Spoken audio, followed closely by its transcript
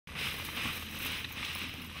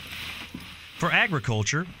For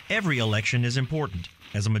agriculture, every election is important,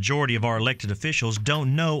 as a majority of our elected officials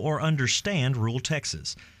don't know or understand rural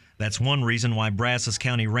Texas. That's one reason why Brazos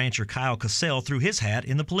County rancher Kacal threw his hat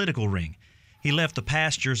in the political ring. He left the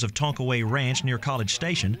pastures of Tonkaway Ranch near College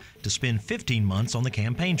Station to spend 15 months on the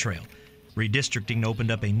campaign trail. Redistricting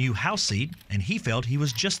opened up a new House seat, and he felt he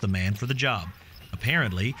was just the man for the job.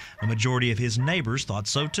 Apparently, a majority of his neighbors thought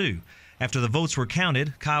so too. After the votes were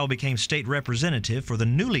counted, Kyle became state representative for the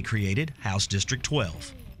newly created House District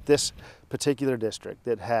 12. This particular district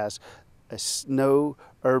that has no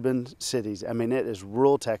urban cities, I mean, it is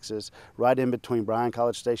rural Texas, right in between Bryan,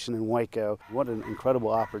 College Station, and Waco. What an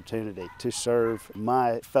incredible opportunity to serve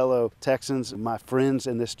my fellow Texans, my friends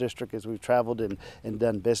in this district as we've traveled and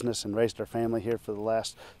done business and raised our family here for the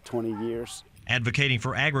last 20 years. Advocating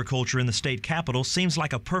for agriculture in the state capital seems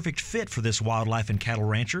like a perfect fit for this wildlife and cattle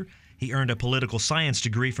rancher. He earned a political science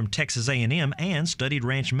degree from Texas A&M and studied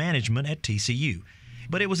ranch management at TCU.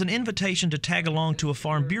 But it was an invitation to tag along to a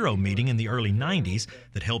Farm Bureau meeting in the early 90s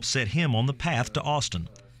that helped set him on the path to Austin.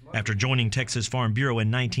 After joining Texas Farm Bureau in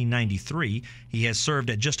 1993, he has served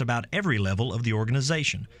at just about every level of the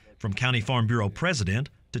organization, from County Farm Bureau president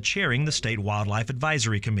to chairing the State Wildlife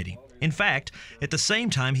Advisory Committee. In fact, at the same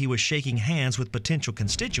time he was shaking hands with potential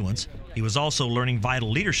constituents, he was also learning vital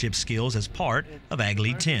leadership skills as part of Ag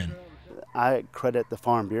Lead 10. I credit the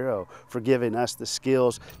Farm Bureau for giving us the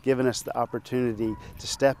skills, giving us the opportunity to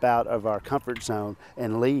step out of our comfort zone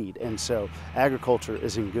and lead. And so agriculture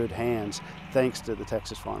is in good hands thanks to the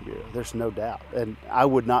Texas Farm Bureau. There's no doubt. And I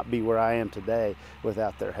would not be where I am today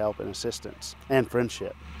without their help and assistance and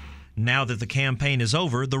friendship. Now that the campaign is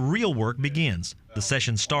over, the real work begins. The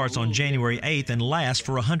session starts on January 8th and lasts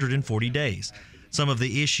for 140 days. Some of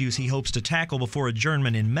the issues he hopes to tackle before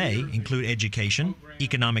adjournment in May include education,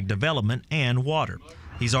 economic development, and water.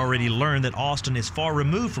 He's already learned that Austin is far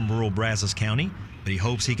removed from rural Brazos County, but he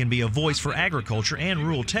hopes he can be a voice for agriculture and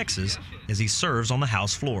rural Texas as he serves on the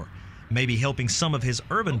House floor, maybe helping some of his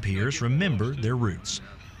urban peers remember their roots.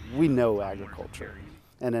 We know agriculture.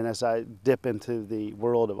 And then as I dip into the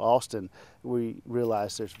world of Austin, we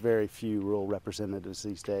realize there's very few rural representatives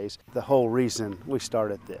these days. The whole reason we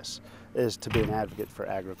started this is to be an advocate for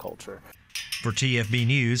agriculture. For TFB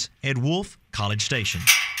News, Ed Wolf, College Station.